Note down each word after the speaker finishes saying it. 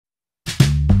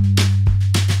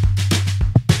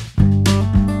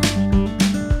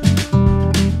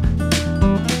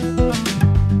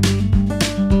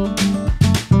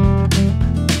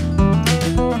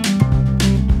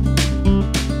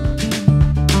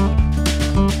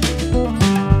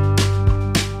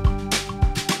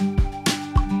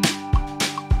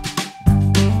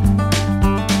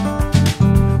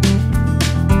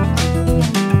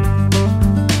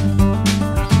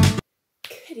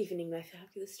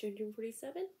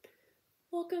247.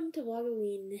 Welcome to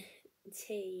Vlogoween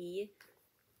day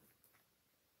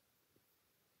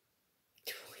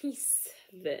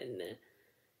 27.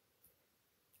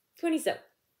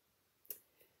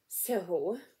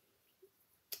 So,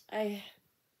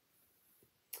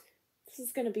 this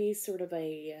is going to be sort of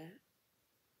a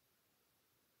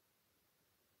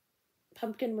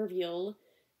pumpkin reveal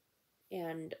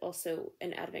and also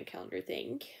an advent calendar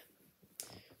thing.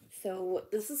 So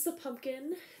this is the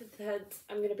pumpkin that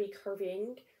I'm going to be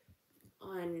carving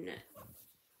on,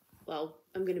 well,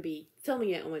 I'm going to be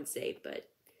filming it on Wednesday, but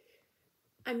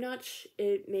I'm not,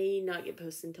 it may not get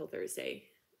posted until Thursday.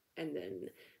 And then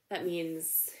that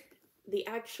means the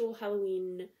actual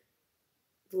Halloween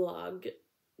vlog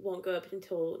won't go up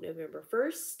until November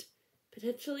 1st,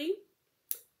 potentially.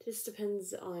 Just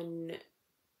depends on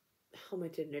how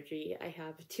much energy I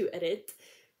have to edit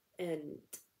and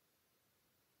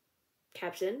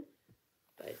caption.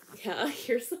 But yeah,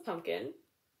 here's the pumpkin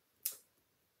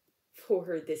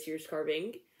for this year's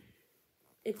carving.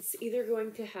 It's either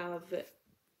going to have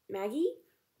Maggie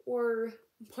or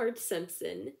Marge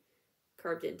Simpson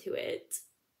carved into it.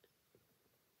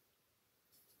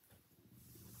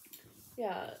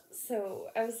 Yeah, so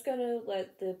I was gonna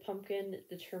let the pumpkin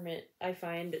determine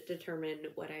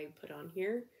what I put on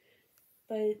here,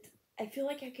 but I feel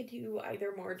like I could do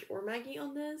either Marge or Maggie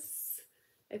on this.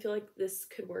 I feel like this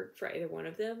could work for either one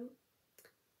of them.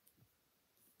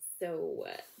 So,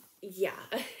 yeah,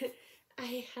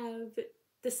 I have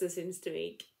decisions to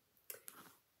make.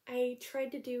 I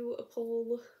tried to do a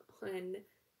poll on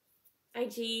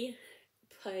IG,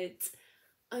 but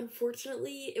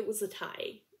unfortunately it was a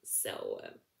tie. So,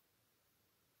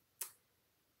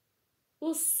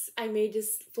 I may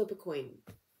just flip a coin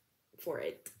for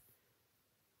it.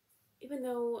 Even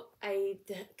though I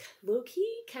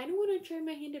low-key kind of want to try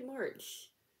my hand at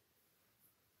Marge.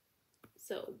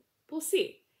 So, we'll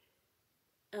see.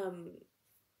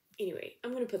 Anyway,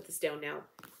 I'm going to put this down now.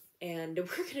 And we're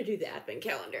going to do the advent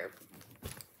calendar.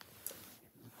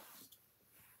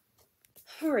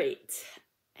 Alright.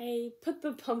 I put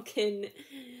the pumpkin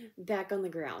back on the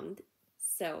ground.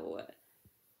 So,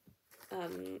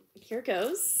 here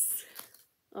goes.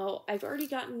 Oh, I've already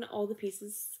gotten all the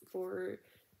pieces for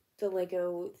the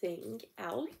Lego thing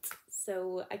out,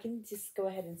 so I can just go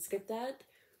ahead and skip that.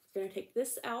 We're gonna take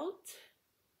this out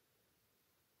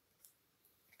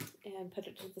and put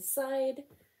it to the side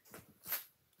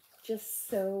just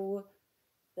so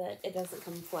that it doesn't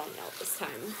come flying out this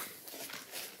time.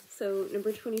 So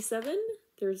number 27,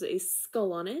 there's a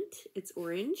skull on it. It's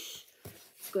orange.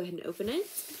 Let's go ahead and open it.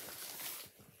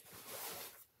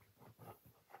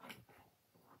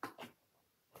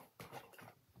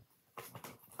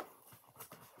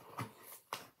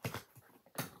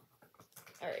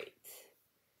 Alright,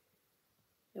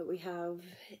 now we have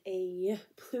a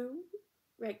blue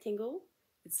rectangle.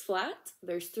 It's flat.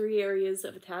 There's 3 areas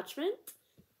of attachment.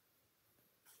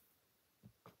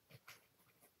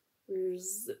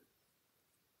 There's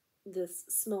this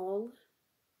small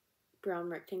brown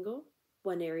rectangle,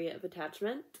 1 area of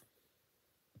attachment.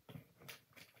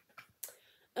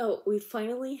 Oh, we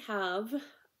finally have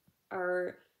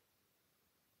our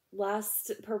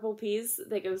last purple piece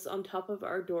that goes on top of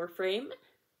our door frame.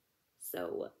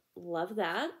 So, love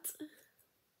that.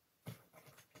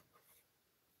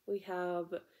 We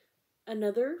have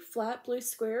another flat blue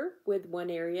square with 1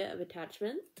 area of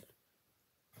attachment.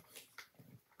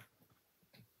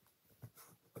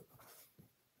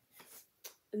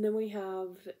 And then we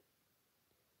have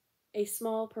a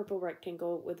small purple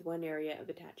rectangle with 1 area of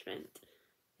attachment.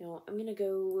 Now, I'm going to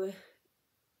go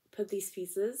put these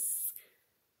pieces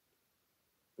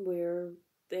where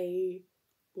they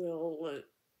will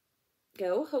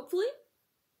go, hopefully,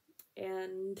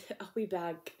 and I'll be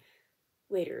back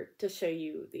later to show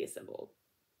you the assemble.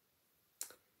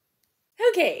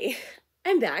 Okay,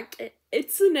 I'm back.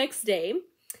 It's the next day,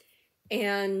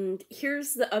 and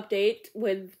here's the update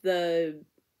with the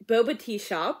boba tea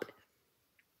shop.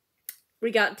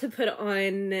 We got to put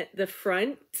on the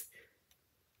front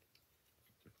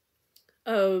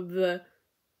of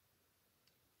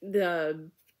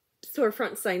the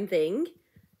storefront sign thing.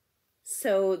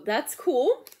 So that's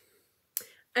cool.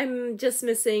 I'm just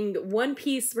missing 1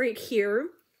 piece right here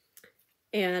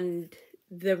and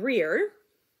the rear,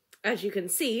 as you can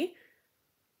see.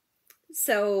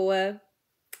 So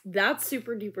that's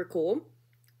super duper cool.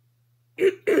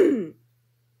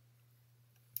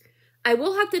 I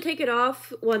will have to take it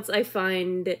off once I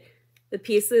find the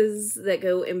pieces that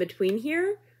go in between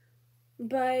here,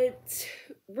 but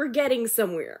we're getting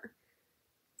somewhere.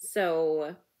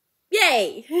 So,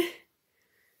 yay!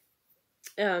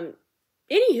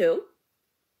 Anywho,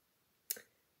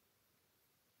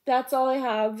 that's all I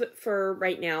have for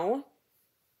right now.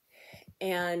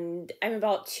 And I'm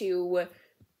about to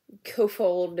go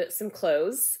fold some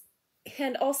clothes.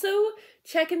 And also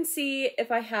check and see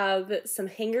if I have some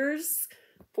hangers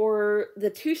for the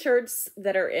 2 shirts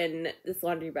that are in this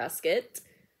laundry basket.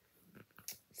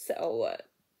 So,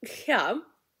 yeah.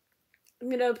 I'm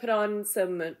gonna put on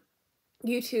some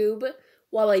YouTube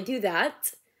while I do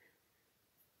that.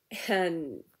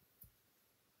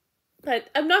 But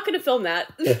I'm not gonna film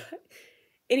that.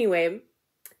 Anyway,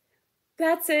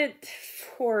 that's it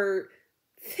for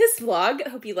this vlog. I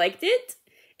hope you liked it.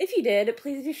 If you did,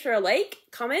 please be sure to like,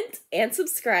 comment, and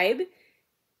subscribe.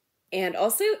 And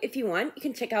also, if you want, you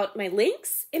can check out my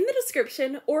links in the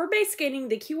description or by scanning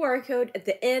the QR code at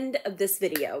the end of this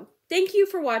video. Thank you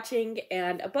for watching,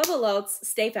 and above all else,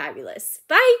 stay fabulous.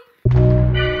 Bye!